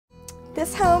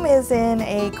This home is in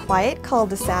a quiet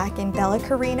cul-de-sac in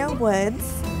Bellacarino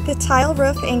Woods. The tile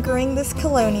roof anchoring this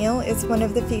Colonial is one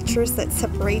of the features that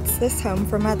separates this home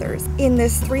from others. In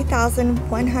this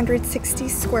 3,160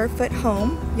 square foot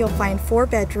home, you'll find 4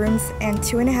 bedrooms and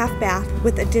 2.5 baths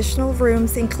with additional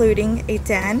rooms including a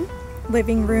den,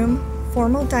 living room,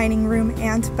 formal dining room,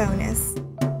 and bonus.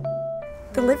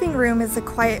 The living room is a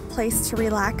quiet place to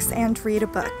relax and read a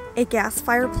book. A gas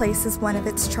fireplace is one of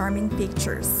its charming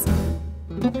features.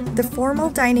 The formal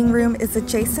dining room is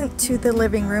adjacent to the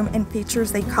living room and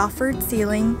features a coffered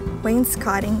ceiling,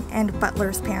 wainscoting, and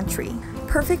butler's pantry.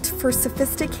 Perfect for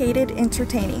sophisticated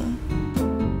entertaining.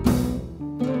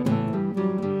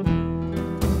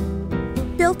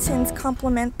 Built-ins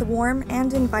complement the warm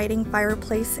and inviting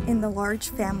fireplace in the large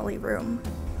family room.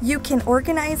 You can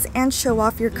organize and show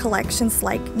off your collections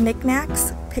like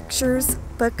knickknacks, pictures,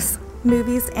 books,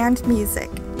 movies, and music.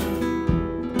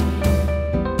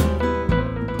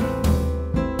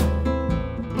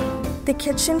 The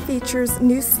kitchen features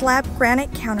new slab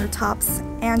granite countertops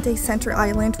and a center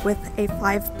island with a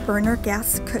 5-burner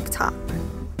gas cooktop.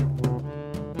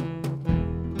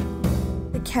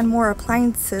 The Kenmore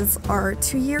appliances are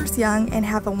 2 years young and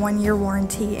have a 1-year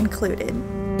warranty included.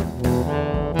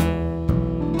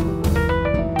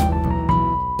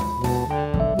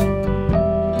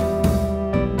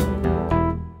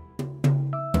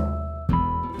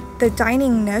 The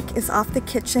dining nook is off the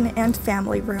kitchen and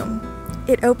family room.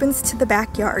 It opens to the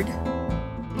backyard.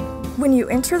 When you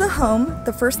enter the home,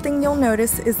 the first thing you'll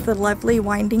notice is the lovely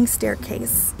winding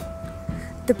staircase.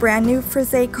 The brand new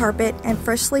frisé carpet and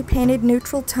freshly painted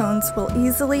neutral tones will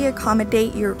easily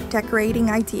accommodate your decorating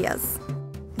ideas.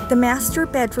 The master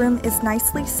bedroom is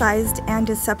nicely sized and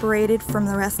is separated from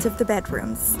the rest of the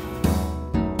bedrooms.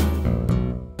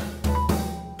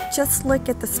 Just look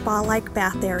at the spa-like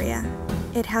bath area.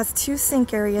 It has 2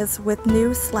 sink areas with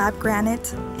new slab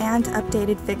granite and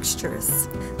updated fixtures.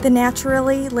 The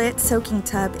naturally lit soaking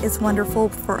tub is wonderful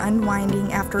for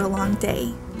unwinding after a long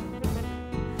day.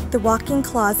 The walk-in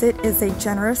closet is a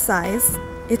generous size.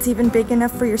 It's even big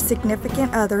enough for your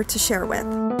significant other to share with.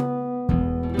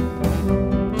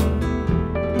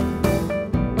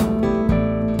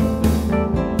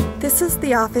 This is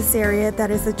the office area that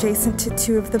is adjacent to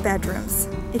 2 of the bedrooms.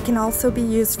 It can also be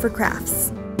used for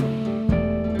crafts.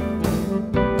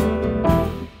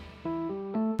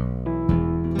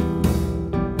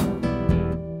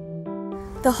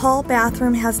 The hall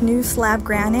bathroom has new slab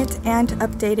granite and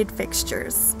updated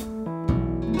fixtures.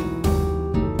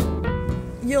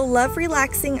 You'll love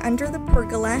relaxing under the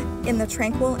pergola in the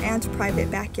tranquil and private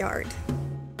backyard.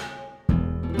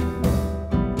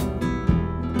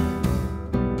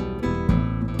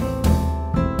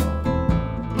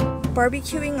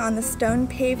 Barbecuing on the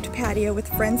stone-paved patio with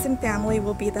friends and family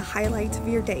will be the highlight of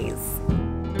your days.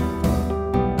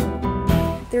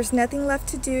 There's nothing left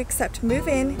to do except move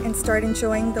in and start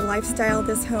enjoying the lifestyle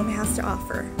this home has to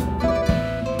offer.